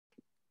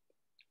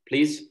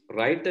Please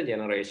write the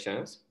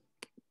generations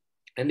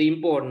and the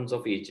importance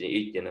of each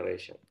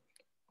generation.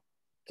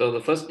 So the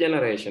first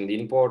generation, the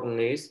important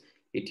is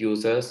it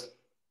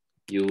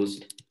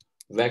used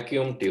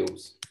vacuum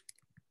tubes.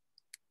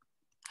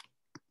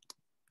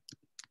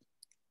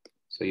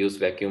 So use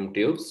vacuum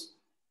tubes.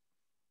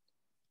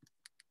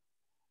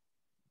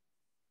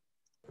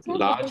 Sir,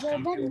 Large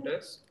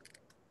computers.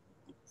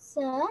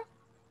 Sir?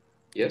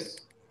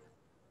 Yes.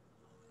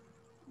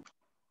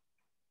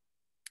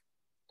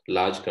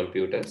 Large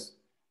computers.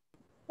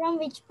 From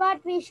which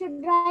part we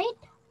should write?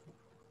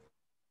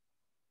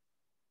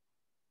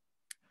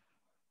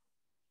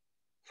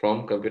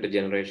 From computer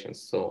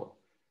generations. So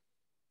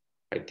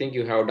I think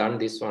you have done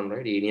this one,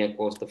 right? ENIAC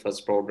was the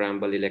first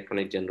programmable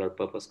electronic general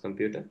purpose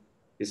computer.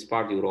 This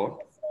part you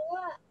wrote.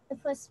 Sir, the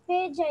first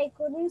page I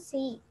couldn't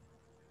see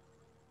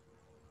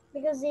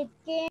because it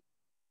came.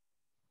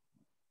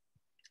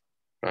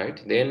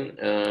 Right. Then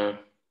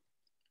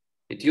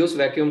it used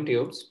vacuum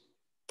tubes,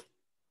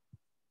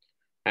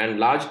 and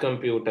large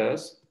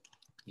computers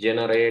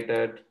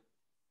generated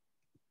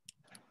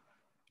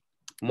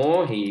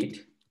more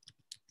heat,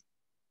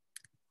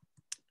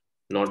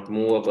 not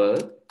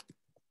movable.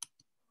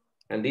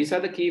 And these are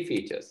the key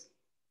features.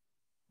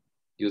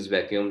 Use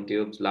vacuum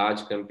tubes,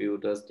 large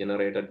computers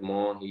generated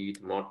more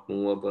heat, not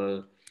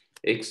movable,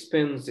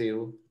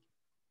 expensive,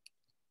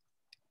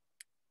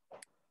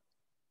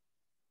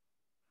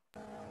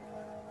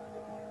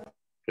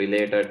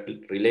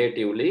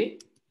 relatively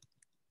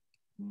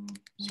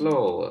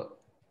slower.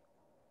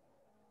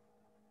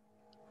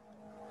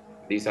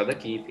 These are the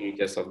key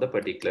features of the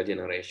particular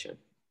generation.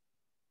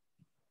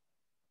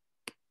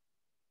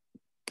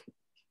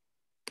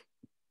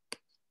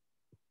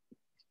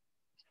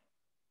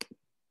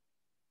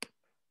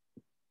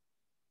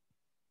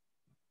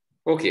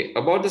 Okay,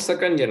 about the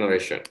second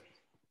generation.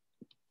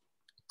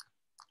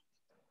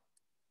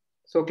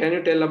 So can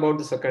you tell about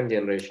the second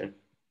generation?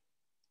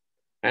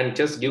 And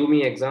just give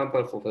me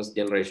example for first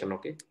generation,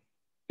 okay?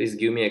 Please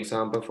give me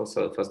example for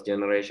first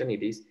generation.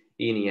 It is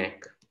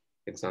ENIAC.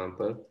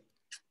 Example,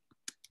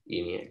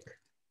 ENIAC.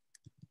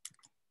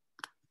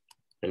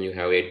 And you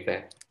have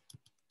 8-pack.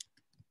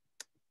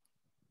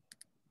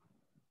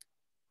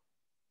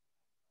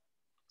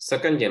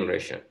 Second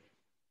generation.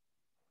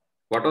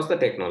 What was the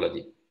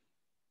technology?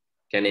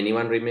 Can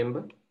anyone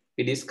remember?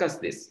 We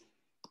discussed this.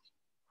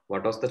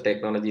 What was the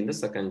technology in the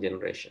second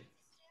generation?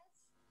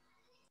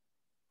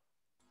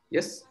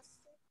 Yes?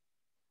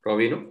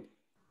 Provino?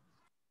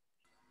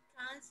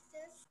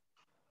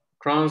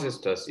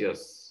 Transistors,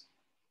 yes.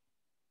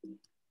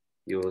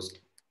 Used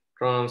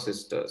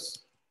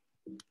transistors.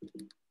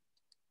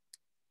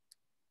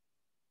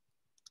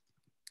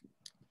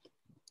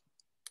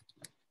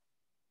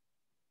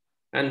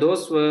 And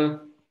those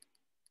were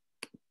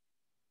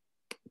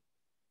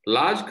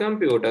large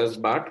computers,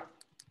 but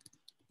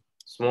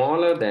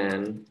smaller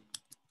than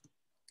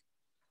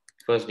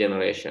first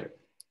generation.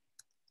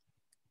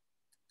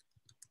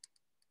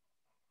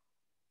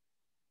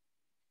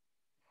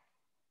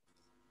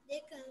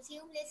 They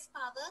consume less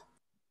power.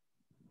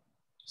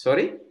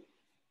 Sorry?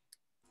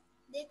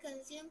 They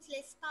consume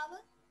less power.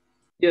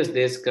 Yes,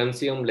 they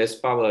consume less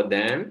power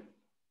than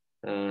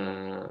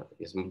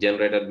is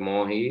generated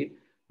more heat,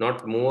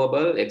 not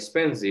movable,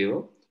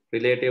 expensive,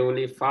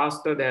 relatively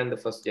faster than the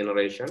first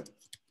generation.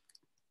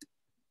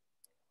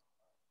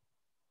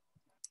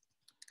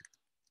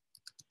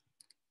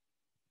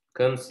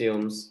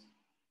 Consumes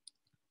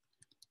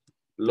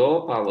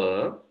low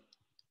power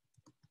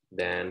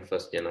than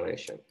first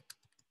generation.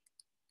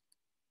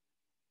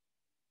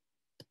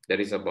 That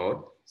is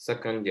about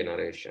second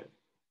generation.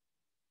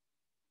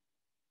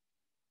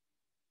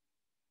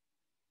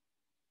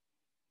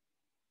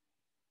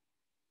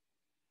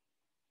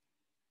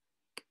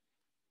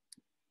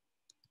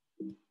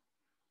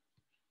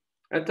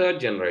 A third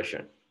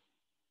generation.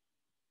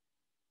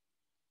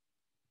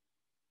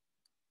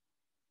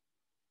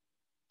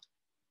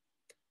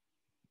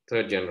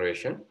 Third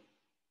generation.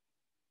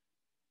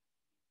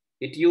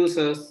 It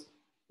uses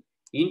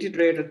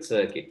integrated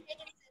circuit.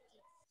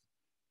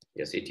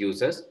 Yes, it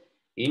uses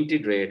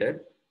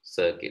integrated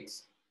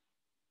circuits.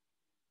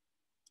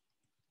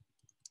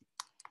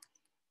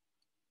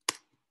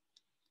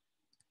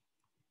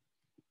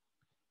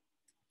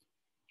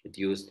 It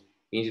used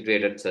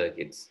integrated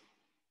circuits.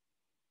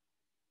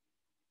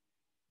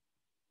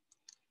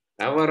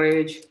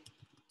 Average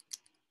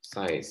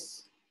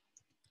size.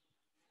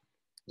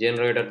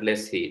 Generated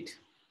less heat.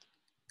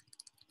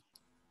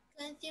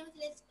 Consumes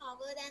less power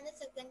than the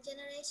second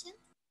generation.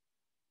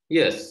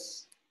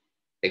 Yes,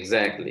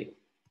 exactly.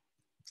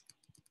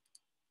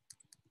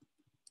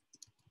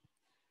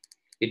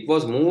 It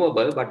was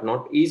movable, but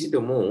not easy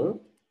to move.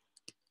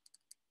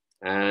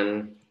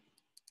 And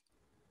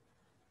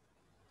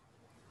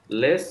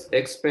less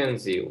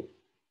expensive.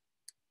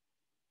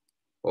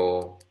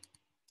 Or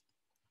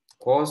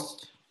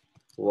cost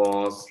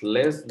was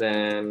less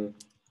than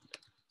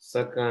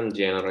second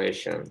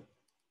generation.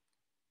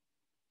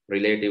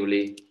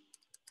 Relatively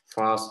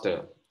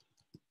faster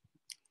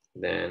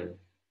than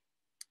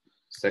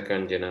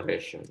second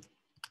generation.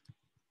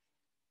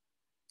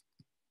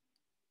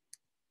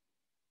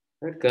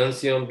 It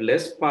consumed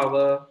less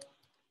power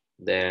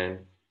than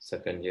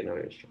second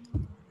generation.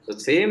 So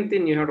same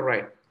thing you have to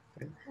write.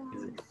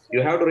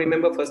 You have to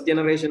remember first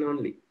generation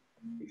only.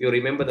 If you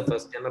remember the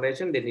first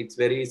generation, then it's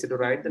very easy to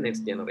write the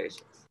next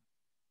generations.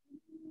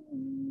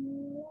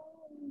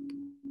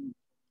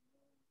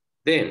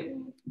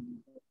 Then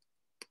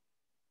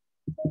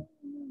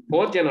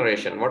fourth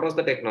generation, what was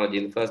the technology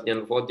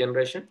in fourth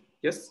generation?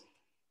 Yes?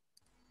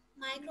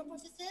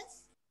 Microprocessors.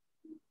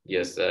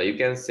 Yes, you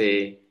can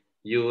say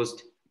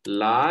used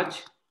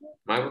large,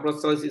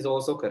 microprocessors is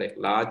also correct.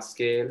 Large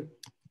scale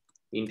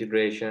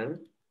integration.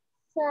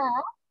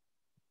 Sir,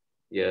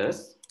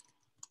 Yes.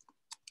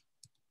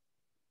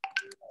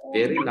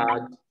 Very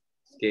large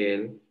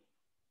scale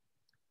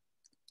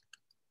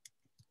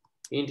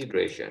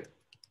integration.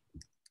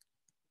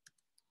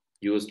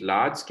 Use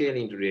large scale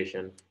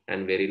integration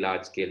and very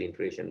large scale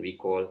integration. We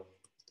call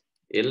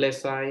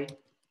LSI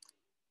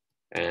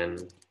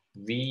and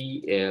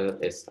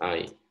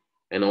VLSI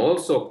and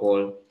also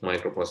called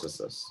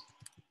microprocessors.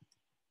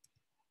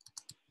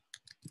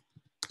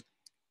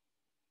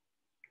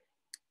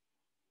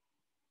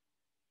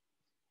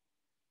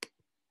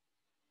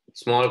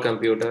 Small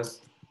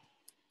computers,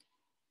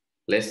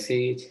 less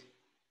heat,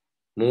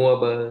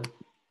 movable,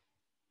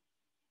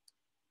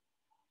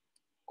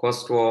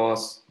 cost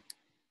was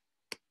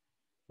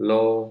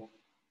low.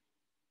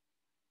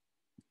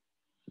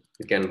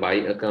 You can buy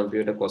a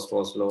computer, cost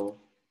was low,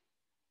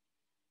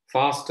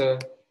 faster,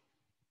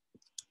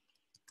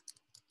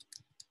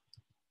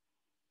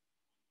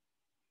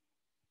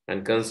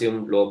 and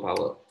consume low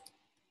power.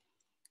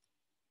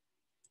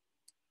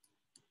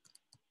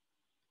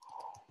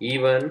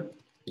 Even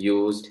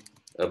used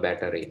a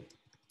battery.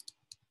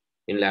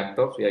 In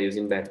laptops, we are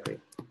using battery.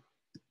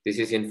 This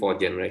is in fourth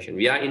generation.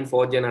 We are in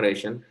fourth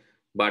generation,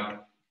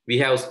 but we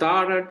have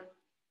started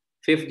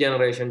fifth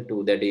generation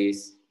too, that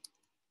is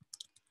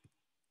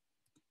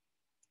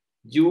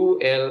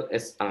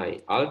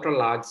ULSI, ultra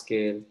large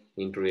scale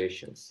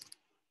integrations.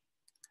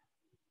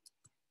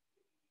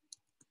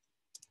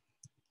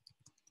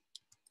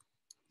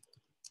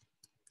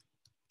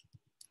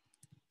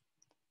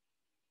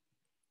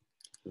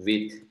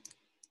 With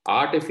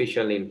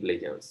artificial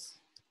intelligence.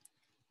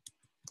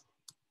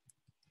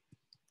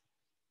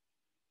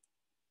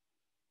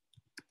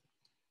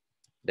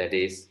 That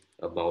is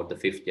about the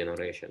fifth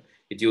generation.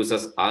 It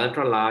uses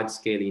ultra large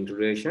scale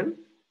integration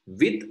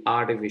with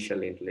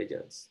artificial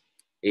intelligence,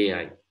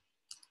 AI,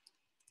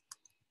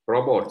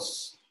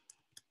 robots,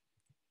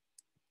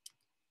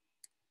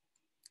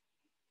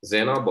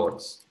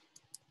 xenobots,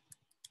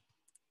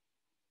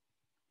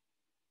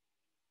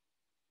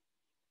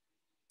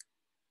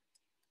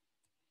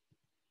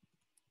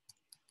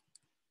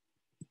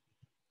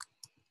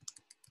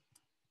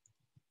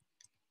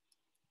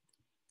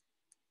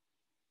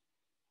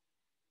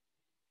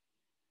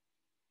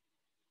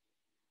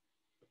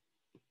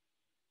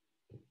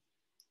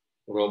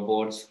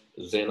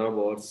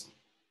 xenobots,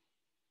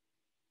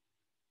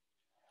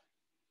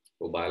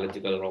 or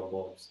biological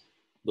robots.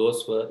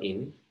 Those were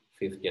in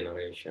fifth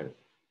generation.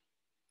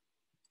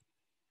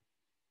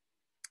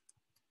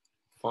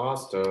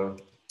 Faster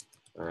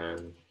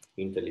and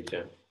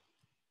intelligent.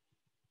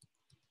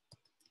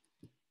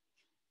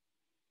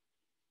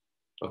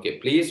 Okay,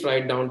 please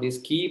write down these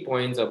key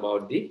points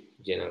about the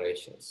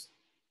generations.